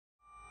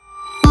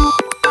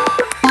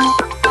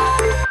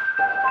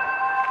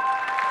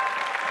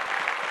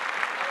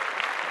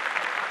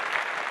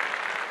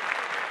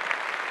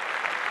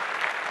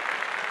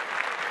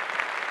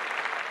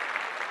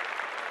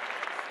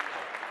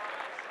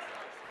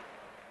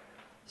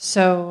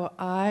So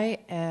I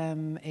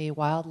am a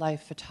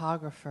wildlife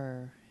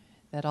photographer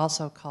that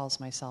also calls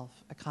myself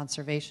a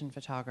conservation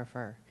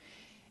photographer.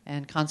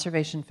 And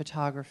conservation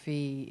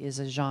photography is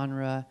a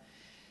genre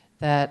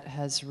that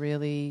has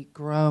really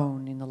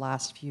grown in the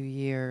last few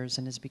years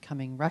and is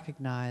becoming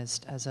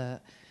recognized as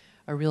a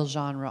real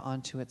genre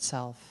unto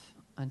itself.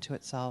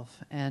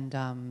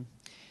 And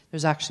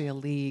there's actually a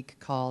league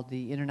called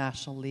the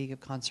International League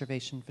of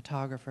Conservation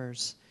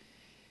Photographers.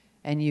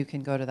 And you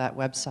can go to that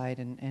website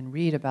and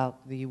read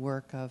about the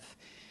work of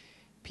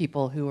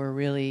people who are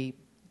really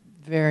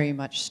very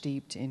much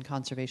steeped in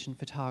conservation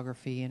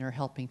photography and are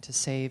helping to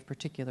save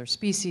particular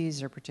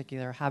species or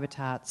particular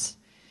habitats.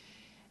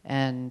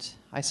 And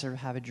I sort of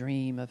have a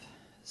dream of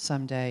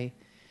someday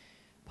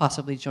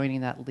possibly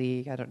joining that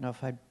league. I don't know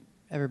if I'd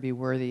ever be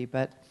worthy,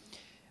 but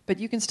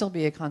you can still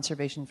be a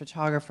conservation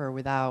photographer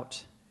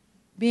without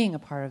being a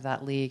part of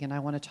that league. And I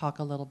want to talk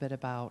a little bit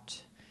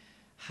about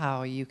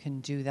how you can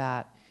do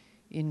that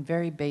in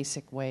very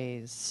basic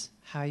ways,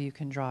 how you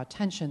can draw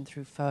attention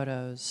through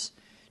photos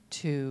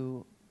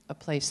to a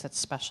place that's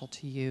special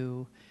to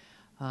you,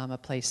 a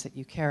place that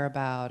you care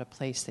about, a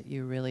place that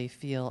you really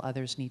feel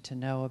others need to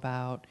know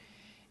about,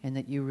 and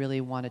that you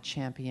really want to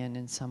champion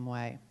in some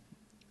way.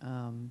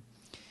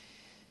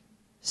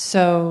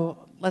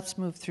 So let's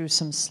move through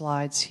some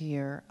slides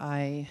here.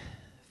 I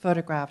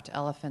photographed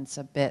elephants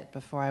a bit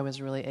before I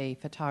was really a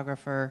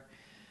photographer.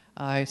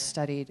 I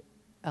studied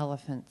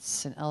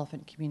elephants and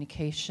elephant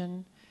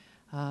communication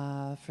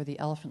for the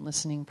Elephant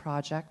Listening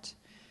Project,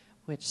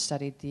 which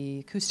studied the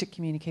acoustic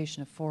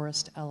communication of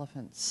forest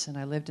elephants. And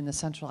I lived in the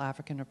Central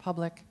African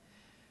Republic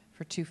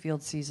for 2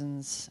 field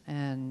seasons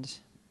and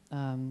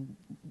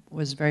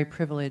was very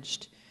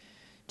privileged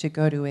to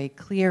go to a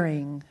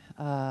clearing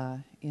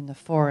in the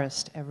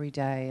forest every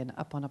day, and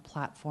up on a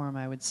platform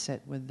I would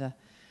sit with the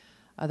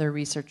other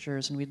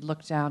researchers, and we'd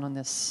look down on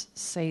this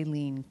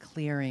saline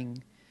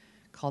clearing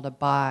called a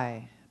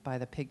bai by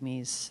the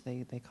pygmies.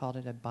 They called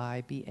it a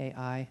bai,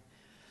 B-A-I.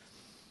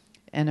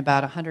 And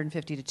about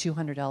 150 to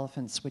 200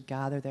 elephants would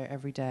gather there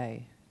every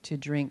day to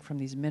drink from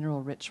these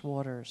mineral-rich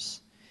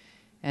waters.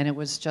 And it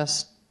was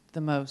just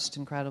the most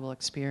incredible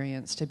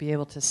experience to be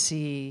able to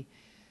see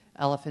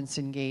elephants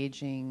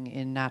engaging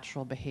in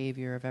natural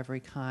behavior of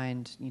every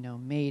kind,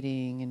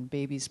 mating and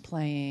babies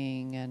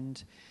playing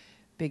and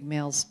big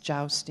males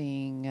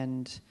jousting,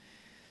 and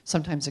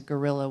sometimes a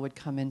gorilla would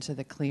come into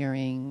the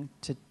clearing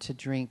to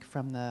drink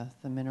from the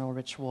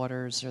mineral-rich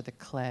waters or the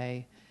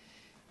clay.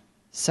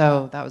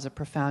 So that was a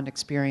profound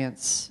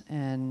experience,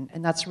 and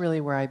that's really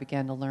where I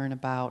began to learn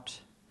about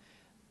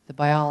the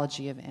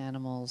biology of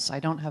animals. I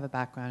don't have a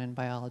background in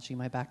biology.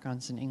 My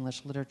background's in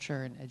English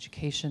literature and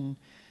education.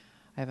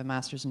 I have a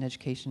master's in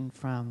education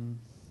from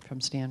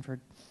Stanford,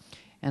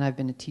 and I've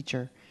been a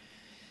teacher.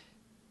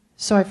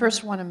 So I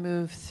first want to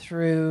move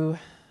through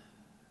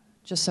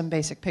just some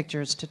basic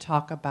pictures to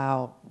talk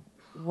about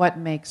what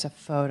makes a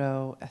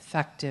photo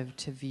effective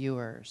to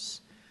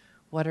viewers.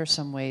 What are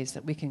some ways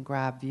that we can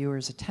grab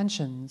viewers'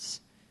 attention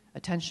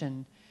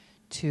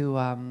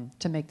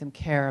to make them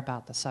care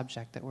about the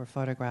subject that we're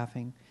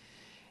photographing?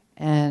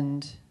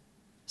 And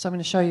so I'm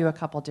going to show you a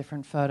couple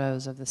different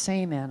photos of the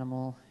same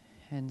animal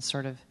and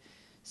sort of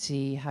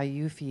see how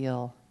you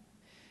feel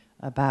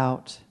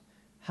about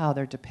how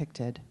they're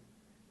depicted.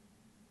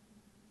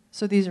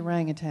 So these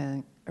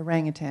orangutans,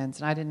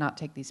 and I did not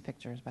take these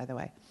pictures, by the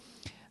way.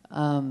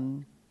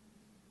 I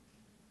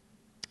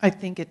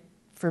think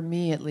for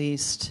me at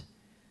least,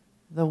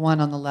 the one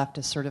on the left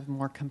is sort of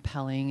more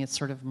compelling. It's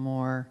sort of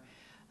more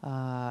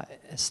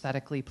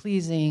aesthetically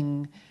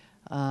pleasing.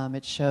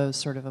 It shows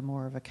sort of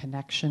more of a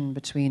connection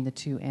between the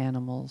two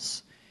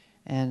animals.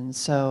 And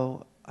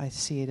so I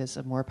see it as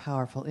a more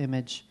powerful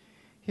image.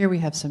 Here we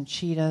have some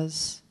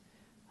cheetahs.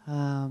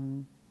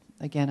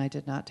 Again, I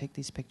did not take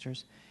these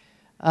pictures.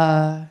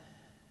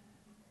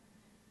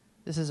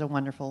 This is a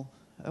wonderful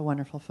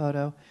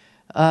photo.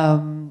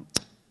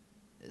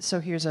 So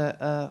here's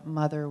a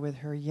mother with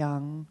her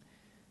young,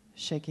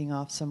 shaking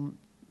off some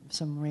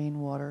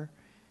rainwater.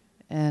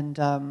 And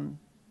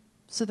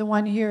so the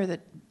one here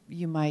that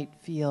you might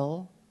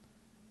feel,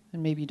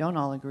 and maybe you don't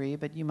all agree,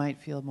 but you might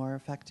feel more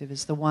effective,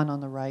 is the one on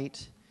the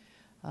right.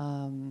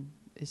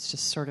 It's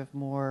just sort of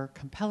more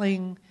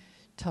compelling,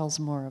 tells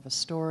more of a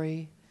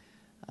story.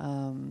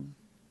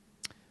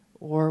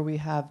 Or we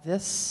have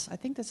this, I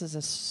think this is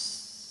a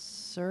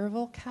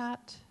serval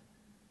cat,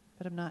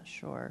 but I'm not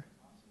sure.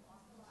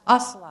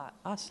 Ocelot,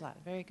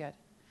 very good.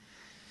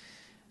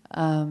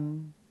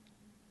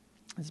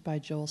 It's by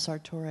Joel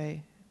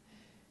Sartore.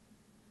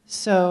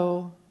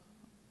 So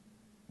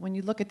when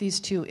you look at these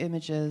two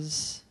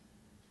images,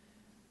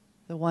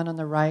 the one on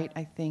the right,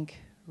 I think,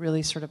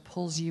 really sort of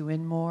pulls you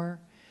in more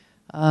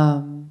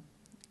and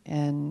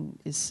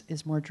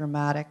is more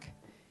dramatic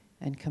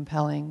and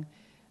compelling.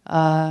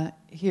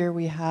 Here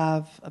we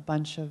have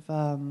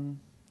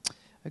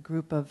a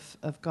group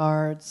of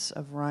guards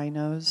of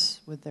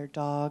rhinos with their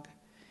dog,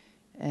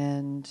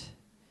 and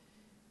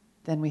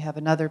then we have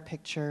another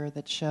picture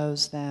that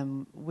shows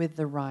them with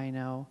the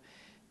rhino,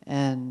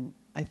 and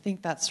I I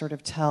think that sort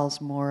of tells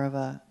more of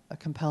a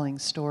compelling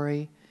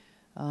story,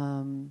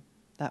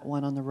 that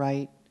one on the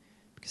right,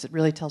 because it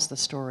really tells the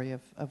story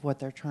of what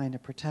they're trying to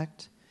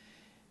protect.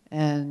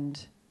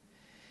 And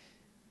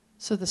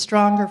so the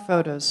stronger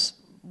photos,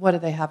 what do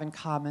they have in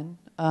common?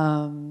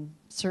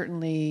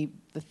 Certainly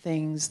the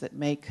things that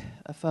make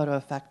a photo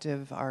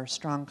effective are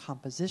strong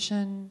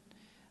composition,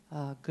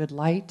 good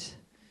light,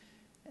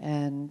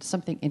 and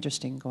something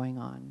interesting going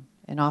on.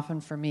 And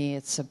often for me,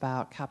 it's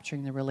about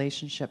capturing the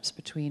relationships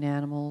between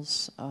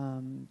animals.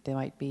 They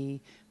might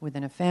be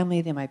within a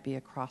family, they might be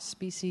across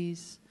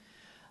species.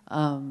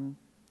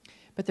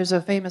 But there's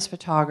a famous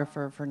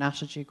photographer for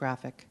National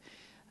Geographic,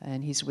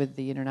 and he's with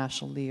the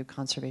International League of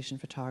Conservation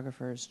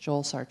Photographers,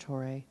 Joel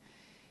Sartore.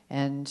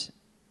 And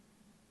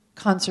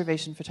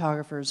conservation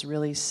photographers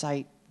really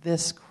cite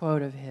this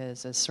quote of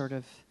his as sort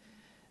of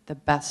the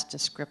best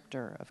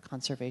descriptor of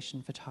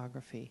conservation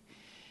photography.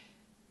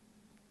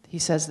 He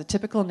says, the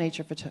typical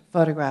nature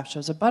photograph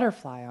shows a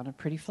butterfly on a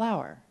pretty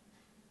flower.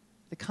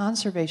 The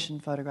conservation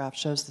photograph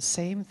shows the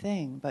same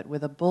thing, but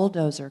with a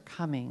bulldozer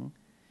coming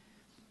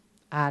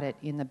at it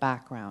in the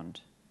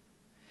background.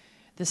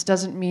 This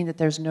doesn't mean that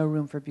there's no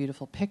room for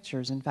beautiful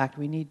pictures. In fact,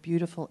 we need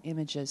beautiful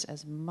images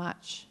as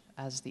much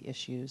as the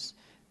issues,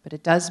 but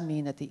it does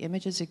mean that the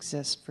images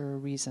exist for a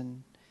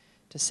reason,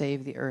 to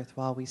save the earth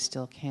while we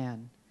still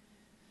can.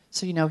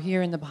 So,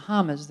 here in the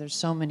Bahamas, there's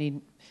so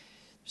many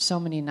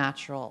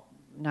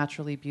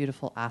naturally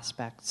beautiful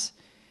aspects,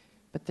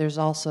 but there's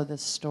also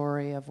this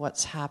story of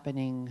what's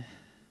happening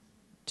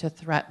to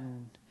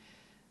threaten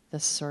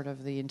this sort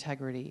of the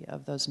integrity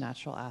of those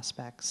natural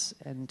aspects,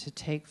 and to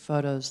take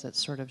photos that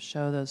sort of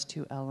show those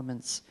two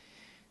elements,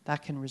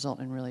 that can result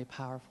in really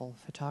powerful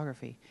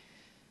photography.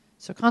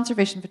 So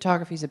conservation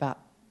photography is about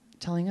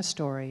telling a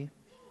story.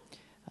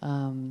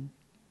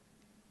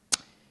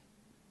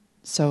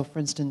 So for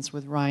instance,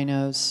 with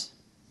rhinos,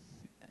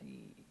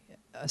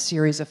 a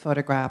series of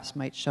photographs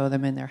might show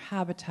them in their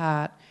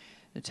habitat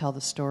to tell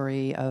the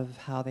story of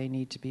how they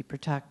need to be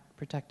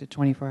protected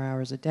 24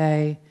 hours a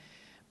day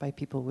by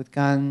people with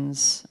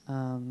guns.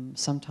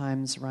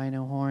 Sometimes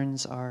rhino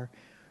horns are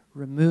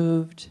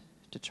removed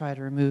to try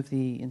to remove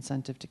the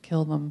incentive to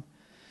kill them.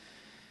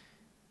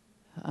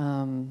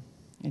 And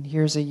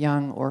here's a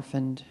young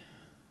orphaned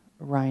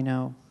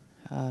rhino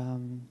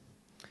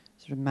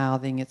sort of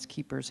mouthing its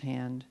keeper's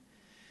hand.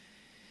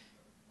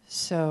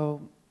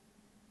 So,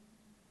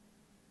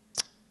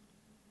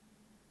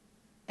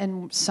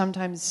 and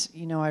sometimes,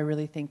 I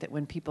really think that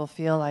when people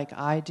feel like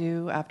I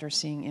do after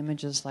seeing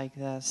images like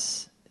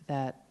this,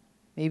 that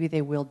maybe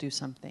they will do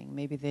something.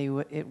 Maybe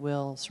it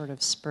will sort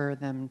of spur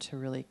them to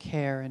really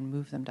care and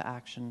move them to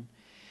action.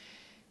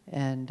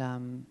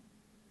 And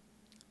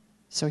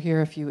so here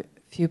are a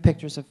few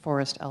pictures of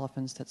forest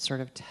elephants that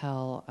sort of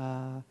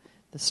tell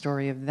the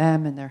story of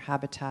them and their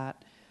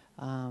habitat.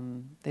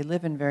 They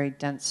live in very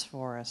dense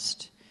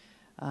forest.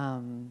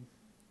 And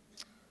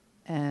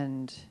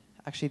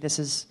actually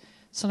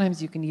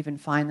sometimes you can even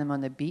find them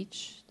on the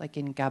beach, like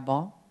in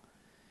Gabon.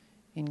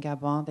 In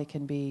Gabon, they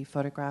can be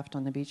photographed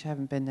on the beach. I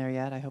haven't been there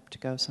yet. I hope to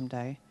go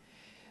someday.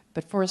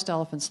 But forest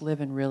elephants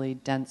live in really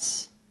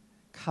dense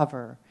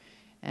cover,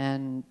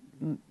 and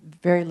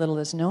very little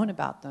is known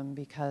about them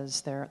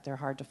because they're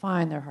hard to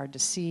find, they're hard to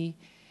see,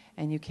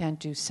 and you can't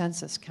do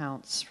census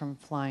counts from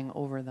flying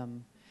over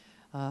them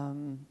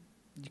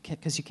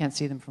because you can't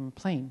see them from a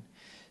plane.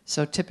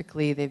 So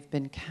typically they've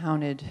been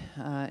counted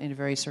in a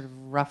very sort of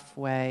rough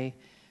way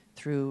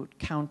through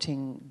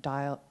counting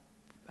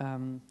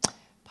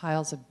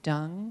piles of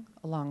dung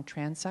along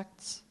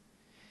transects.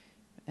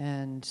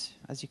 And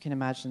as you can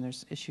imagine,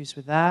 there's issues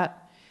with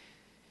that.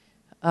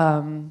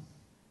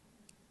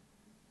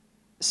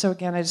 So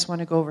again, I just want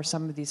to go over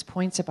some of these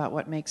points about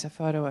what makes a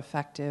photo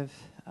effective,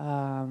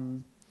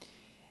 and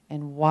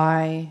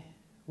why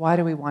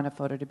do we want a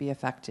photo to be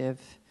effective?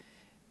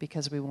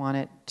 Because we want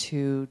it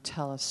to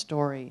tell a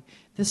story.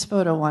 This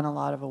photo won a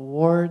lot of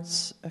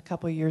awards a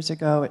couple years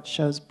ago. It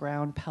shows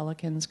brown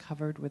pelicans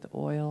covered with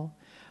oil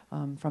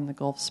from the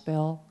Gulf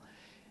spill,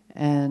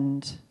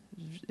 and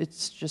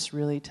it just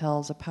really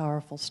tells a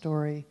powerful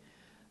story.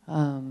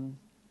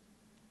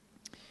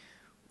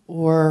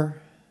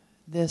 Or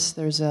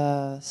there's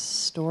a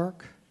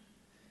stork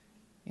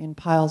in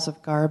piles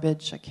of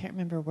garbage. I can't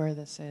remember where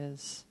this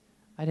is.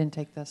 I didn't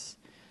take this.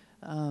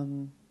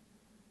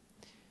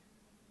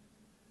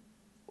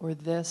 Or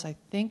this, I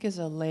think, is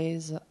a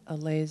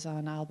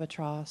Laysan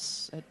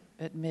albatross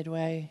at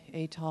Midway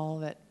Atoll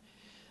that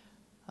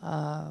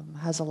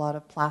has a lot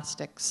of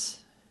plastics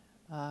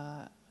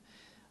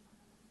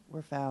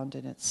were found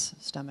in its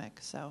stomach.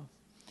 So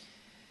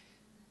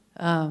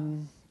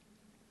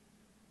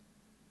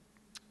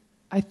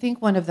I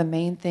think one of the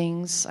main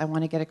things I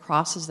want to get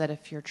across is that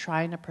if you're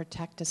trying to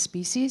protect a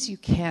species, you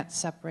can't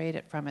separate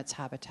it from its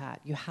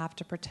habitat. You have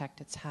to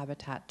protect its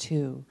habitat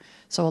too.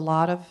 So a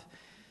lot of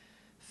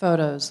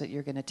photos that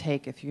you're going to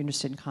take, if you're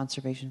interested in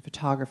conservation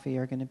photography,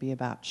 are going to be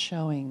about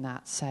showing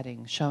that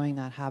setting, showing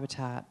that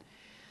habitat.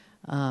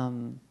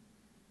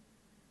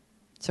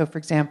 So, for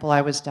example,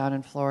 I was down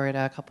in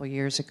Florida a couple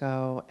years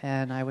ago,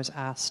 and I was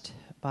asked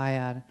by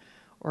an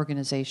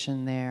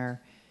organization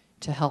there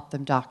to help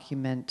them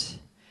document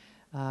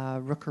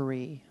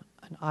rookery,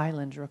 an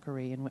island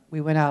rookery. And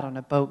we went out on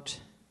a boat,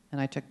 and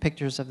I took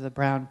pictures of the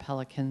brown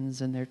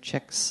pelicans and their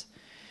chicks.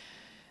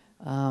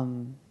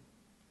 But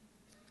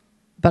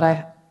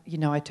I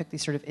took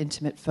these sort of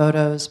intimate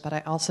photos, but I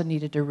also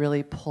needed to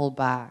really pull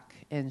back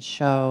and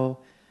show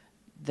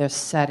the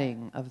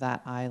setting of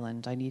that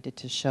island. I needed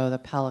to show the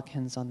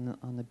pelicans on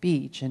the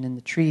beach and in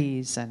the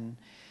trees, and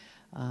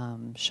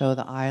show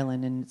the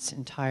island in its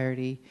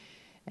entirety.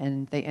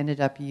 And they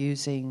ended up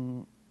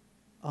using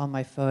all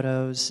my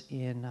photos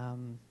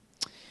in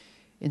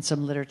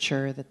some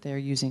literature that they're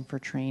using for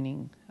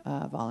training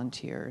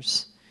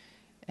volunteers.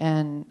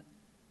 And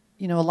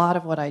a lot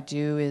of what I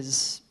do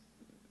is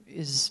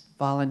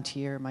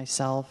volunteer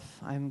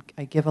myself.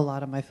 I give a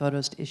lot of my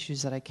photos to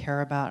issues that I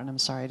care about, and I'm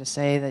sorry to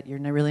say that you're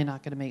really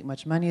not going to make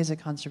much money as a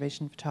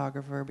conservation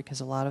photographer, because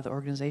a lot of the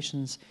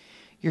organizations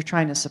you're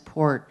trying to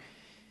support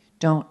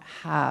don't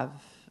have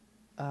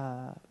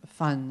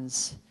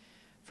funds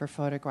for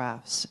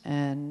photographs,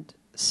 and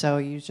so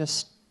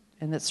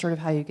and that's sort of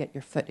how you get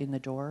your foot in the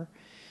door.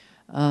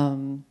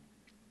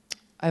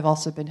 I've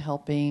also been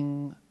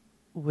helping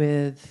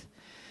with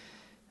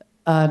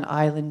an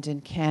island in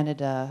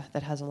Canada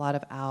that has a lot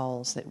of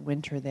owls that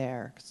winter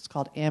there. It's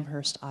called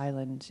Amherst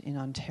Island in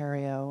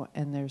Ontario,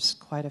 and there's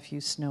quite a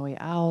few snowy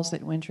owls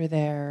that winter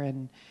there,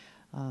 and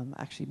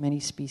actually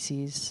many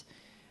species,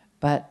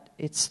 but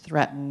it's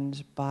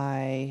threatened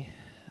by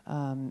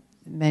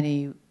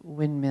many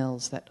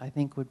windmills that I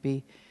think would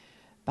be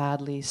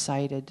badly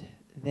sited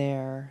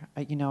there.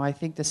 I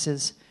think this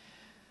is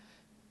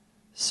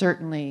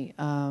certainly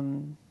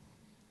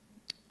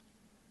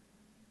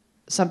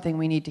something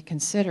we need to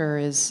consider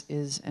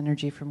is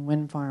energy from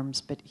wind farms.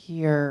 But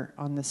here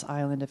on this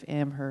island of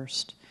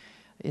Amherst,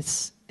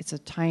 it's a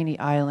tiny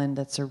island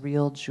that's a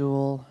real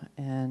jewel,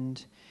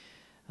 and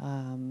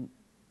I'm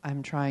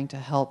trying to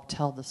help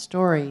tell the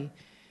story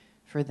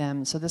for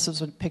them. So this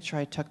was a picture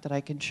I took that I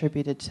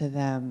contributed to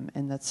them,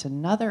 and that's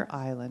another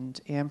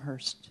island,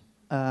 Amherst.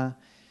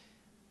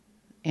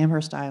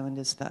 Amherst Island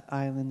is the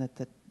island that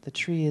the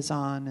tree is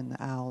on and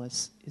the owl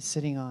is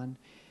sitting on.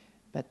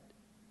 But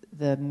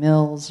the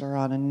mills are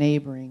on a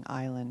neighboring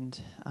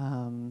island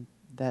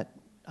that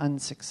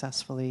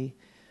unsuccessfully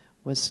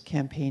was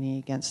campaigning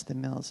against the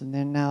mills,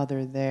 and now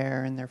they're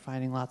there and they're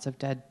finding lots of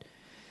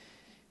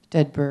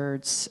dead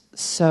birds.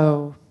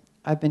 So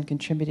I've been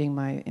contributing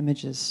my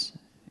images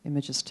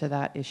to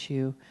that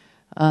issue.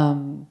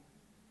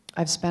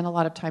 I've spent a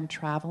lot of time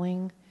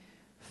traveling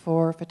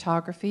for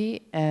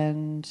photography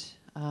and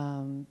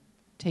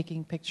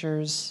taking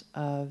pictures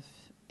of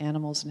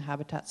animals and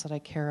habitats that I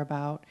care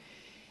about.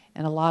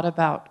 And a lot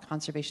about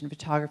conservation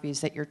photography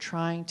is that you're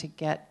trying to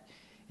get,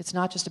 it's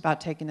not just about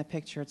taking the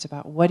picture, it's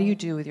about what do you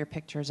do with your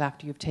pictures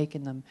after you've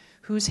taken them?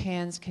 Whose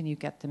hands can you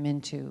get them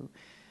into?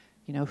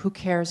 Who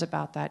cares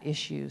about that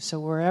issue? So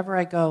wherever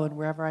I go and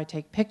wherever I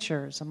take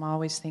pictures, I'm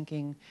always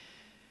thinking,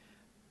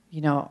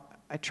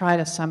 I try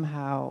to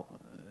somehow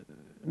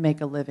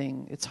make a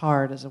living. It's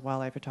hard as a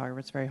wildlife photographer,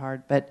 it's very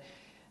hard, but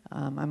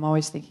I'm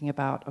always thinking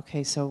about,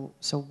 okay, so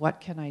what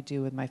can I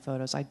do with my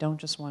photos? I don't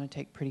just want to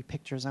take pretty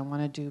pictures. I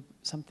want to do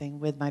something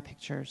with my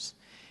pictures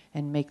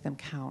and make them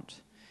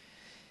count.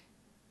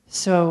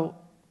 So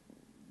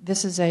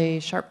this is a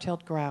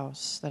sharp-tailed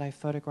grouse that I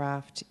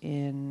photographed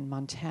in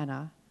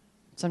Montana.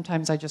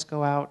 Sometimes I just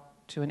go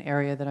out to an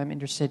area that I'm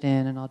interested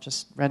in, and I'll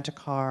just rent a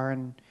car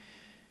and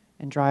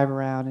drive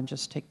around and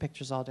just take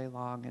pictures all day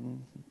long.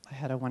 And I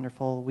had a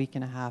wonderful week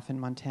and a half in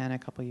Montana a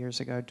couple years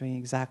ago doing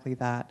exactly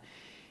that.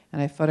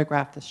 And I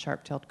photographed this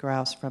sharp-tailed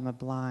grouse from a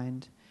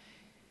blind.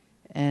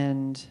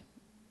 And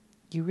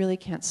you really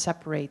can't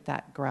separate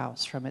that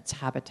grouse from its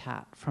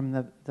habitat, from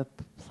the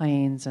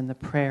plains and the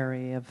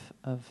prairie of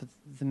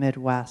the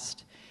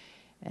Midwest.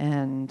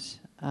 And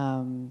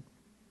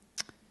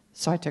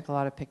so I took a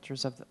lot of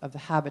pictures of the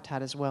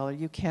habitat as well.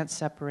 You can't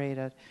separate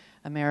an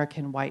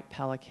American white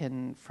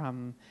pelican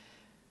from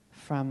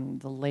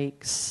the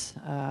lakes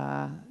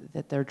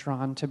that they're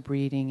drawn to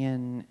breeding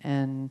in.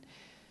 And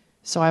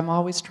so I'm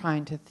always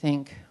trying to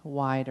think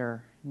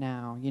wider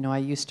now. I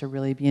used to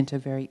really be into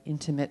very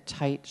intimate,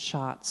 tight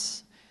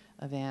shots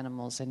of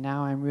animals, and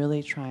now I'm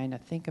really trying to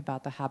think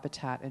about the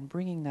habitat and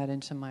bringing that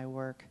into my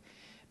work,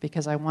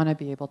 because I want to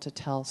be able to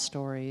tell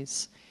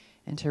stories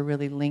and to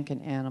really link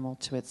an animal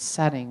to its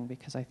setting,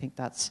 because I think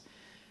that's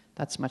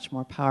much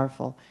more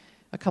powerful.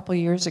 A couple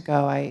years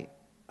ago, I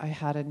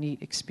had a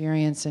neat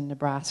experience in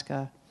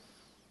Nebraska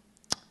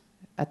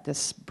at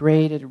this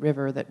braided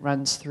river that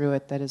runs through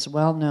it that is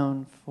well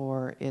known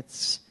for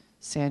its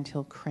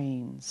sandhill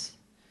cranes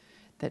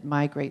that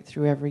migrate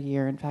through every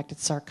year. In fact,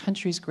 it's our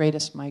country's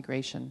greatest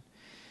migration,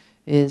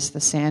 is the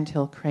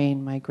sandhill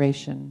crane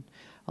migration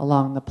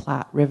along the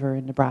Platte River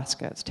in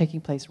Nebraska. It's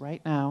taking place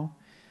right now.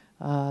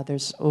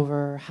 There's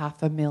over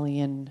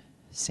 500,000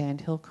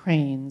 sandhill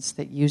cranes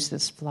that use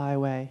this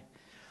flyway.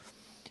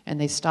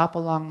 And they stop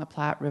along the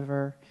Platte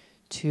River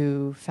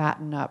to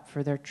fatten up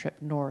for their trip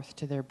north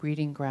to their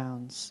breeding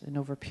grounds. And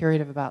over a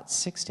period of about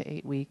 6 to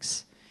 8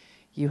 weeks,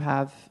 you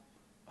have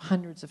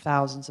hundreds of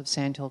thousands of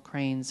sandhill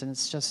cranes, and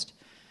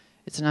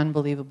it's an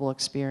unbelievable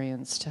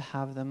experience to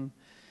have them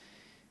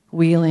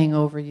wheeling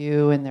over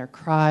you and their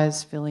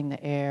cries filling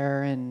the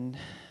air. And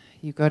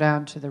you go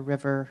down to the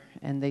river,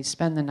 and they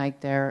spend the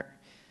night there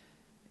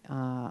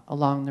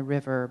along the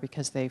river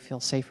because they feel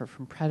safer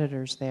from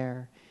predators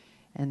there.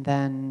 And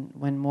then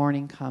when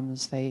morning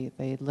comes,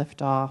 they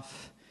lift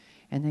off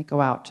and they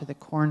go out to the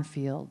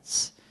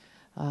cornfields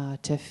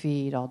to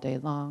feed all day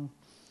long.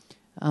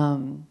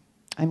 I'm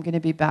going to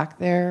be back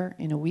there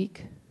in a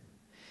week.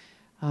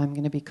 I'm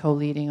going to be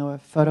co-leading a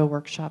photo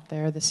workshop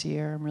there this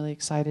year. I'm really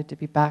excited to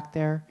be back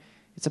there.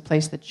 It's a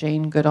place that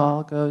Jane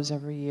Goodall goes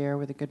every year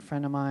with a good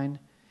friend of mine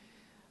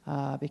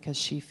because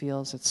she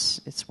feels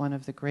it's one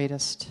of the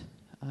greatest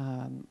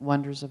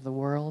wonders of the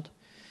world.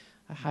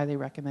 I highly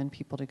recommend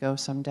people to go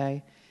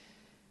someday.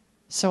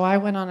 So I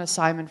went on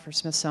assignment for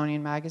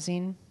Smithsonian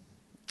Magazine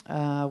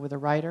with a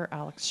writer,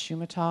 Alex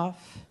Shumatoff,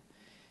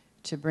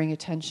 to bring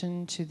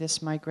attention to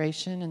this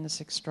migration in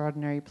this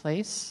extraordinary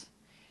place.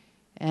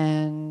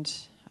 And,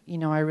 you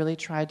know, I really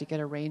tried to get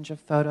a range of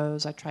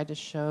photos. I tried to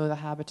show the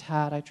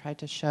habitat. I tried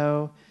to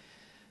show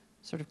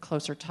sort of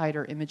closer,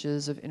 tighter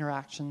images of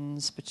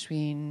interactions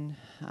between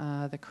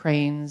the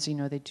cranes. You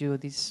know, they do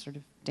these sort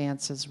of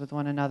dances with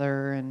one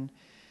another, and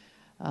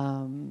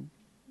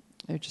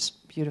they're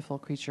just beautiful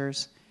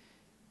creatures.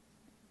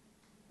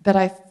 But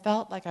I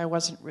felt like I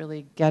wasn't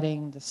really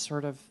getting the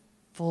sort of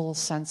full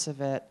sense of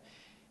it,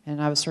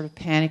 and I was sort of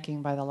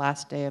panicking by the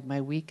last day of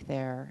my week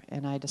there,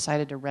 and I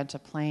decided to rent a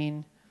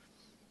plane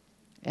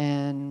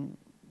and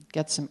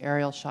get some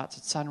aerial shots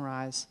at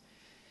sunrise.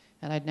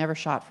 And I'd never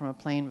shot from a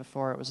plane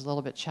before. It was a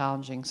little bit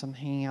challenging, so I'm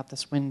hanging out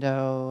this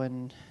window,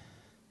 and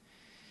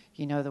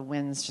you know, the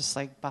wind's just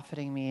like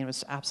buffeting me. It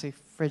was absolutely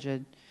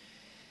frigid.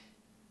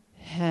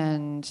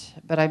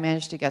 But I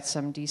managed to get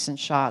some decent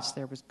shots.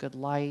 There was good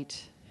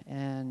light,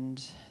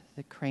 and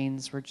the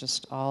cranes were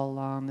just all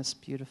along this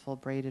beautiful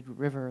braided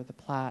river, the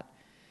Platte.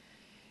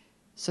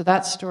 So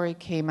that story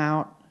came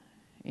out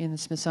in the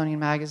Smithsonian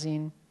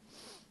Magazine.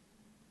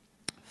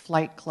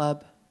 Flight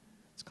Club,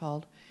 it's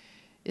called.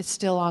 It's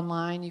still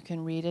online. You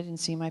can read it and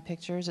see my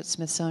pictures at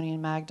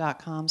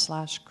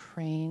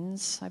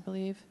smithsonianmag.com/cranes, I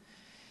believe.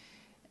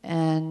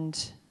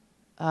 And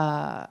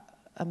a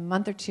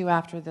month or two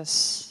after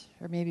this,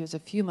 or maybe it was a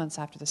few months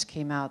after this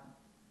came out,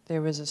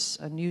 there was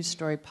a news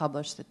story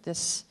published that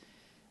this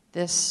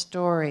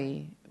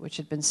story, which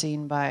had been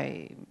seen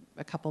by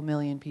a couple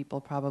million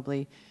people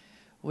probably,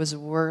 was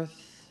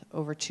worth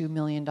over $2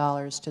 million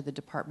to the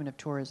Department of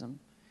Tourism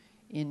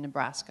in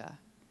Nebraska.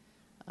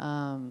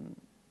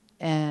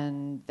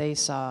 And they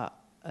saw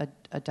a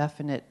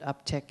definite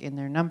uptick in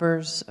their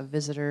numbers of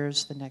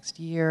visitors the next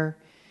year.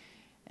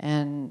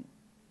 And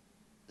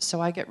so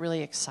I get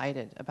really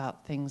excited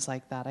about things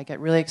like that. I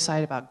get really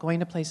excited about going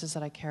to places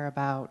that I care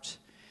about,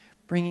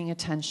 bringing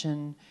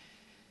attention.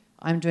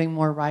 I'm doing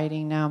more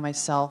writing now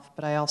myself,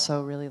 but I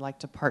also really like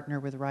to partner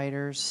with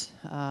writers.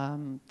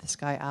 This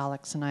guy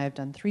Alex and I have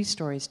done 3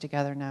 stories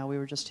together now. We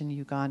were just in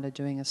Uganda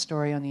doing a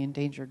story on the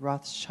endangered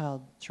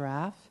Rothschild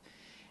giraffe,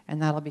 and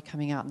that'll be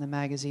coming out in the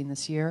magazine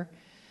this year.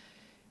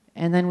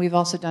 And then we've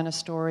also done a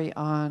story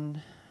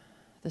on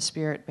the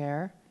spirit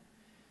bear,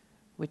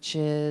 which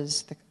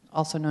is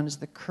also known as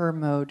the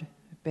Kermode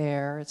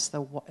bear. It's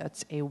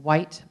a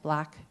white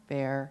black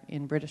bear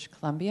in British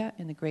Columbia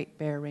in the Great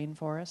Bear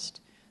Rainforest.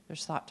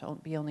 There's thought to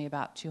be only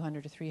about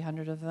 200 to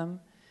 300 of them.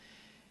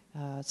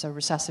 It's a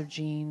recessive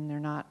gene.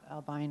 They're not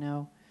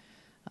albino.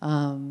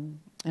 And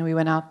we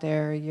went out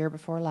there a year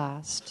before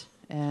last,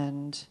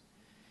 and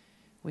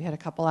we had a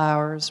couple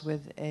hours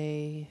with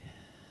an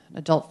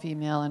adult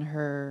female and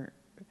her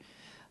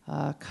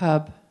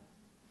cub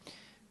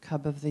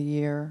of the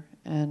year,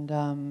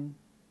 and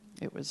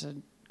it was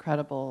an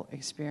incredible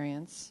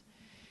experience.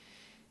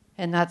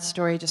 And that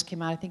story just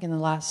came out, I think, in the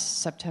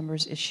last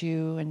September's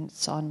issue, and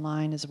it's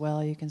online as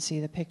well. You can see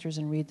the pictures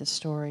and read the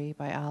story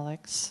by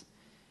Alex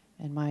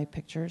and my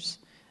pictures.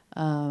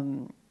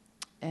 And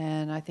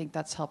I think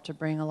that's helped to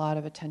bring a lot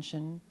of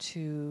attention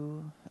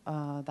to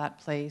that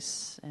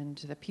place and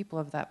to the people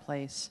of that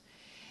place.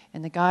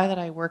 And the guy that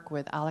I work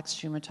with, Alex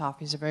Shumatoff,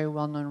 he's a very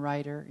well-known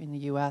writer in the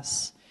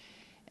U.S.,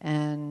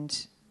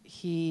 and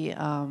he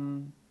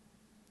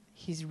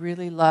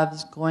really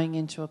loves going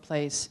into a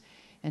place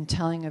and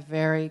telling a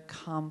very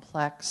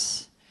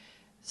complex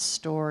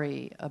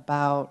story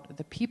about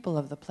the people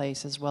of the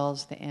place as well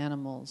as the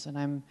animals. And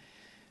I'm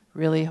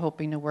really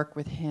hoping to work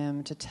with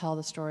him to tell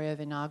the story of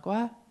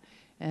Inagua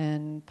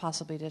and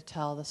possibly to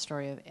tell the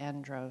story of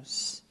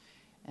Andros.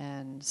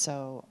 And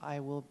so I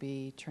will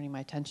be turning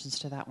my attentions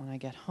to that when I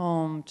get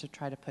home to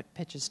try to put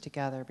pitches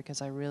together,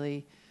 because I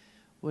really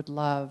would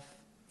love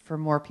for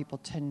more people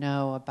to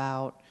know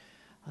about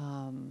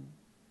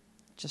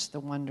just the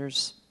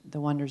wonders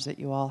that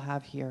you all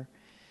have here.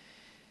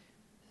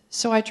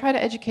 So I try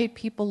to educate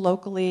people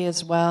locally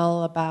as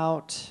well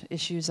about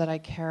issues that I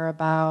care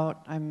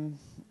about. I'm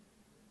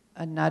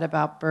a nut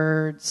about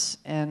birds,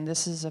 and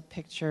this is a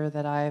picture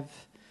that I've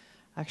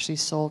actually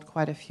sold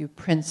quite a few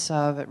prints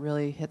of. It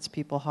really hits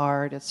people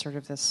hard. It's sort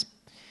of this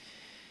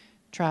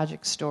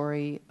tragic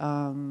story.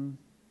 A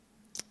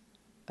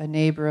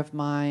neighbor of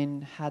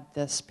mine had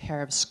this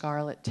pair of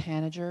scarlet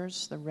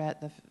tanagers. The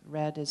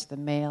red is the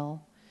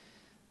male.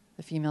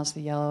 The female's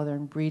the yellow. They're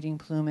in breeding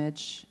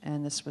plumage,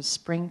 and this was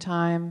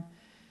springtime.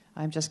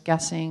 I'm just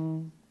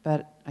guessing,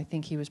 but I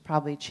think he was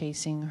probably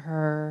chasing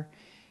her,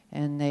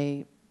 and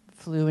they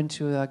flew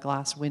into a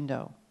glass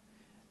window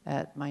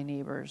at my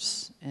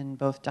neighbor's, and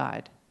both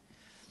died.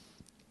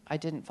 I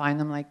didn't find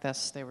them like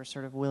this. They were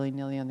sort of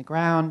willy-nilly on the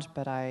ground,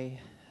 but I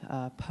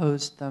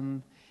posed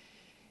them.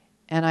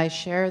 And I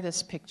share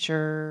this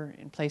picture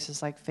in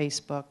places like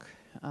Facebook,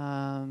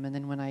 and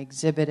then when I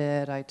exhibit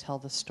it, I tell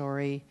the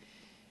story,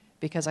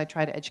 because I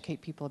try to educate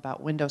people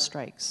about window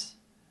strikes.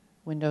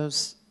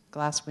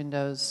 Glass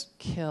windows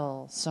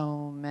kill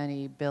so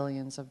many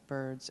billions of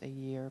birds a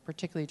year,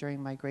 particularly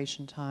during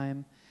migration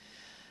time.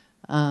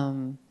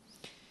 And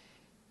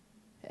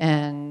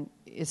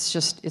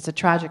it's a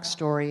tragic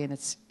story, and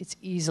it's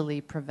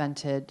easily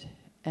prevented.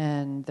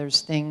 And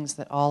there's things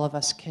that all of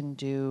us can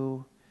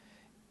do.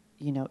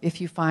 You know, if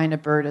you find a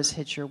bird has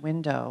hit your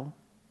window,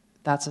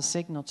 that's a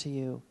signal to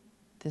you.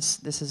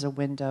 This is a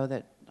window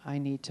that I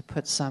need to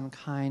put some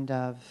kind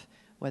of,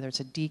 whether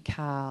it's a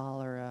decal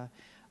or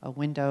a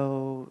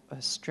window,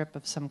 a strip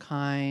of some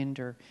kind,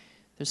 or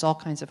there's all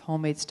kinds of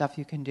homemade stuff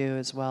you can do,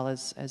 as well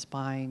as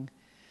buying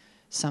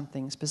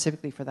something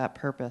specifically for that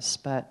purpose.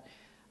 But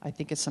I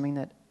think it's something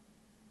that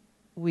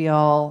we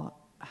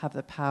all have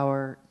the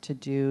power to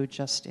do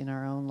just in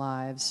our own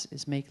lives,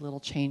 is make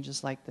little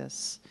changes like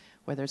this,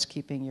 whether it's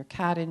keeping your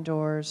cat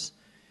indoors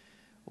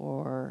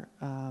or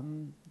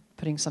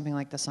putting something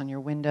like this on your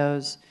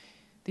windows.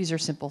 These are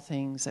simple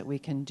things that we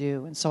can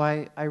do. And so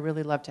I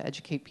really love to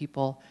educate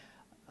people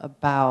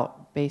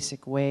about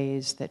basic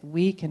ways that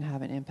we can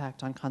have an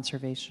impact on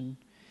conservation.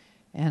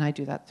 And I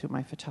do that through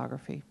my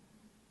photography.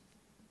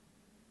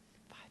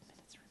 5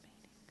 minutes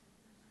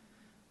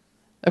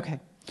remaining. Okay.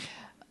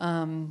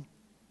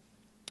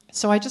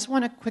 So I just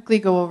want to quickly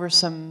go over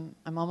some,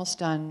 I'm almost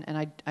done,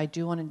 and I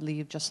do want to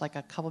leave just like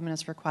a couple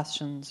minutes for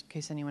questions in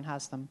case anyone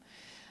has them.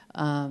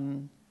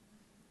 And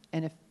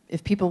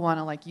if people want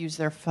to like use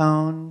their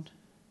phone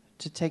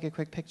to take a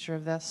quick picture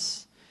of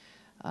this,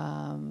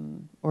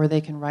 or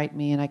they can write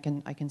me and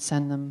I can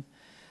send them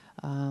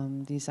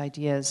these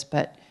ideas.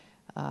 But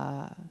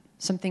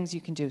some things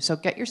you can do. So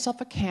get yourself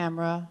a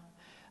camera.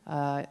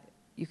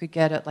 You could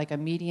get like a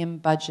medium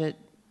budget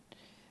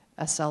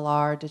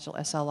SLR, digital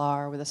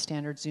SLR with a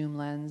standard zoom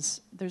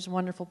lens. There's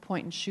wonderful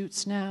point and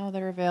shoots now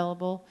that are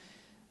available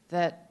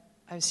that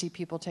I see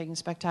people taking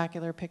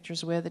spectacular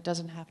pictures with. It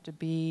doesn't have to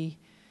be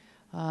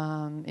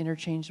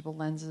interchangeable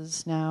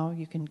lenses now.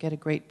 You can get a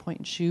great point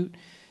and shoot.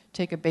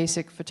 Take a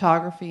basic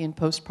photography and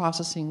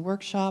post-processing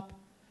workshop.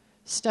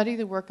 Study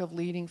the work of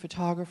leading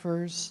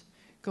photographers.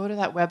 Go to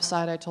that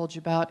website I told you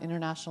about,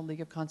 International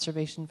League of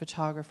Conservation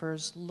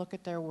Photographers. Look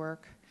at their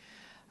work.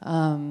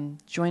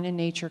 Join a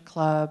nature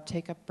club.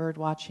 Take up bird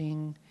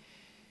watching.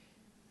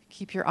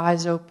 Keep your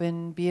eyes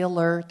open. Be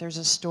alert. There's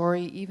a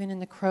story even in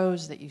the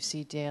crows that you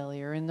see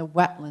daily or in the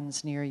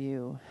wetlands near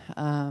you.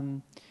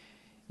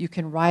 You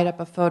can write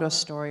up a photo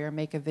story or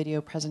make a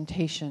video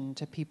presentation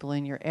to people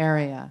in your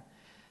area.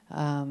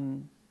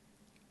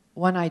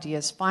 One idea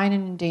is find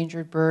an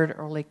endangered bird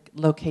or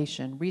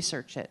location.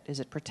 Research it. Is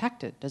it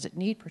protected? Does it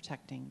need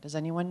protecting? Does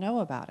anyone know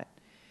about it?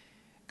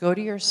 Go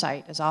to your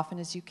site as often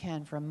as you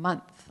can for a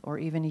month or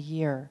even a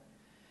year.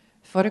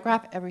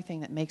 Photograph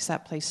everything that makes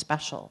that place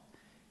special.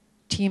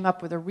 Team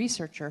up with a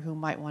researcher who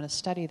might want to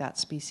study that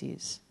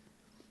species.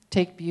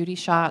 Take beauty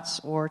shots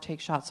or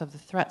take shots of the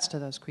threats to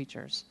those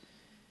creatures.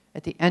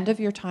 At the end of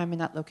your time in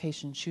that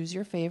location, choose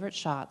your favorite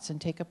shots and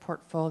take a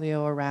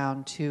portfolio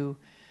around to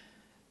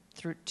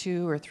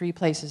 2 or 3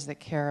 places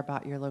that care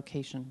about your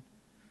location.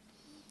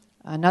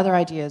 Another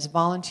idea is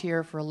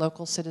volunteer for a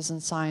local citizen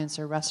science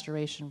or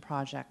restoration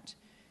project.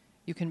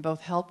 You can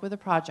both help with the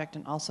project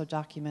and also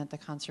document the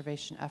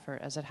conservation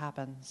effort as it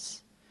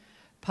happens.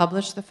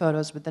 Publish the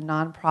photos with the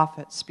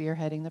nonprofit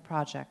spearheading the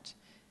project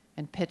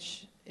and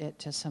pitch it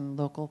to some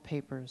local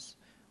papers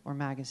or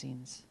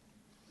magazines.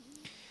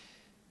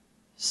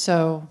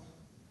 So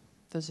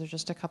those are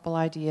just a couple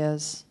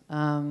ideas.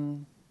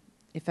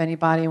 If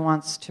anybody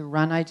wants to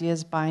run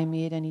ideas by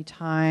me at any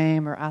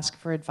time or ask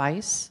for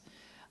advice,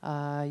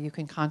 you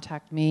can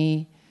contact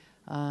me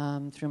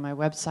through my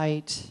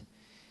website,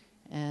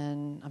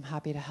 and I'm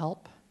happy to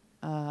help,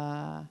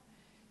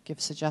 give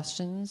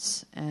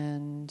suggestions,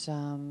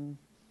 and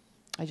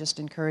I just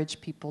encourage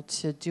people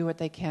to do what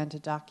they can to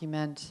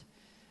document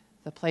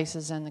the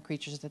places and the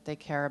creatures that they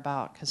care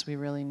about, because we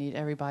really need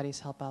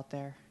everybody's help out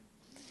there.